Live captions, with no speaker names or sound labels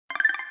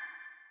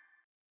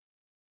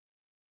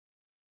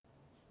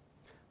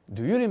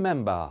Do you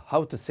remember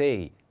how to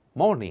say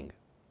morning?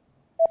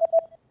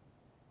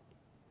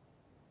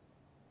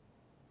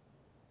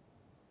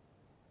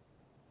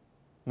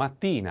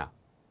 Mattina.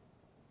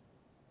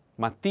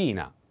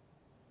 Mattina.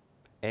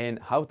 And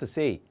how to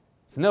say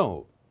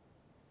snow?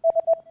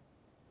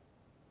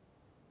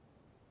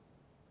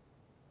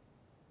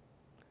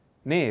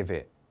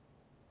 Neve.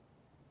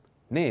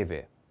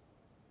 Neve.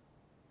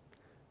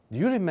 Do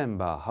you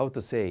remember how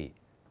to say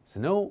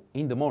snow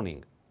in the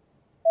morning?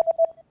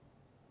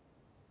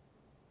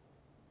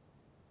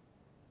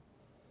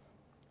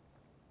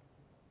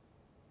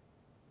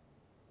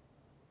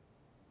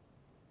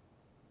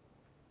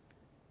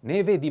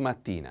 Neve di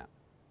mattina.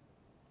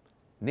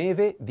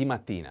 Neve di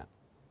mattina.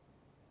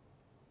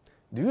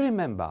 Do you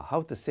remember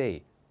how to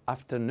say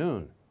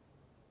afternoon?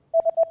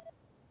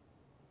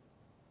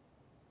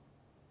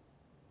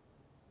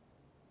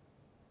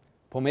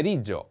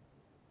 Pomeriggio.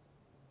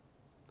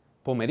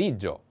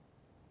 Pomeriggio.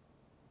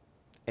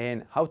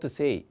 And how to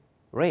say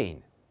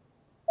rain?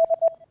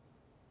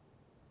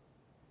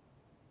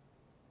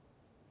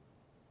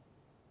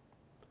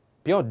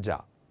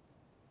 Pioggia.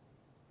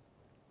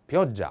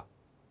 Pioggia.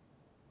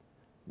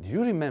 Do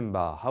you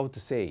remember how to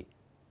say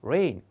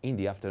rain in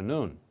the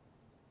afternoon?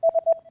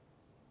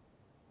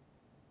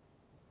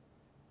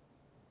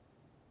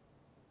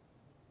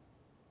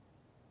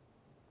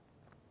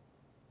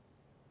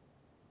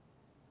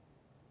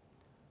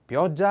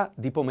 Pioggia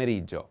di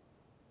pomeriggio.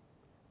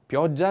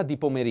 Pioggia di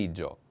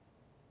pomeriggio.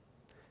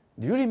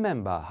 Do you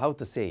remember how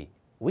to say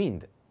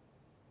wind?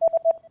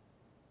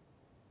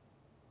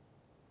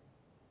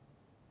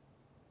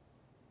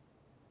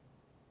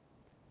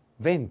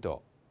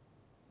 Vento.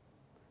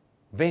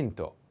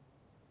 Vento.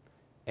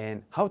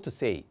 And how to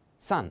say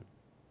sun?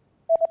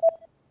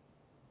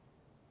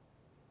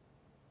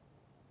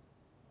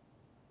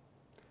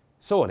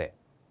 Sole.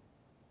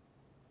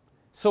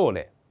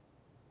 Sole.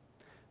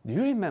 Do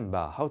you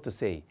remember how to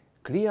say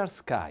clear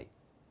sky?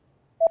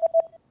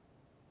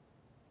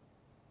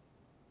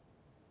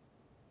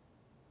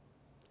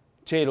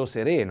 Cielo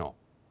sereno.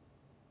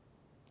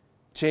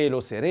 Cielo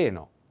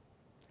sereno.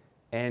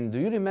 And do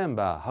you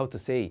remember how to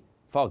say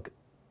fog?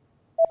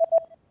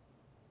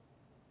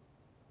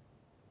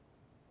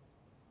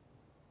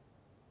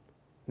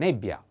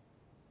 Nebbia.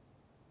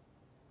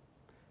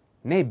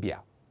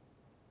 Nebbia.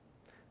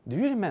 Do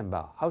you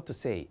remember how to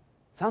say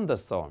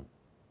thunderstorm?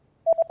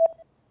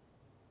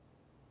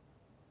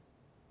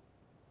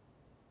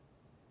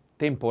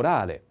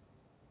 Temporale.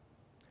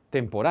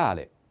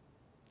 Temporale.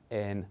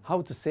 And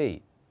how to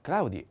say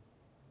cloudy?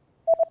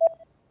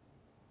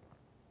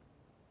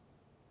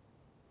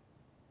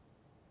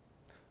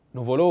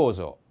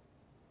 Nuvoloso.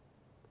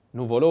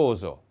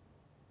 Nuvoloso.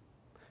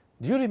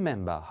 Do you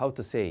remember how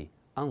to say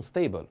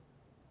unstable?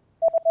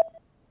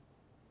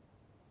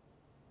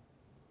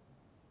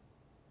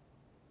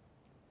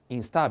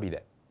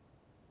 Instabile.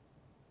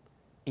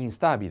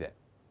 Instabile.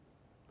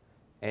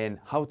 And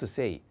how to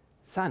say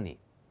sunny?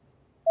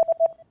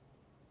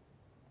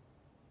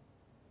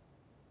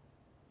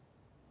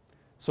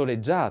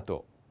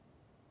 Soleggiato.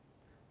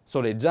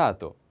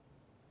 Soleggiato.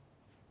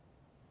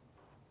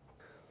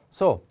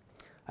 So,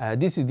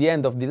 this is the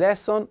end of the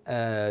lesson.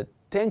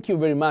 Thank you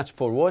very much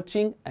for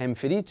watching. I'm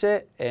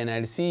Felice and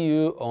I'll see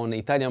you on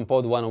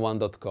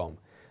ItalianPod101.com.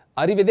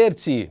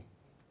 Arrivederci.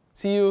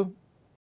 See you.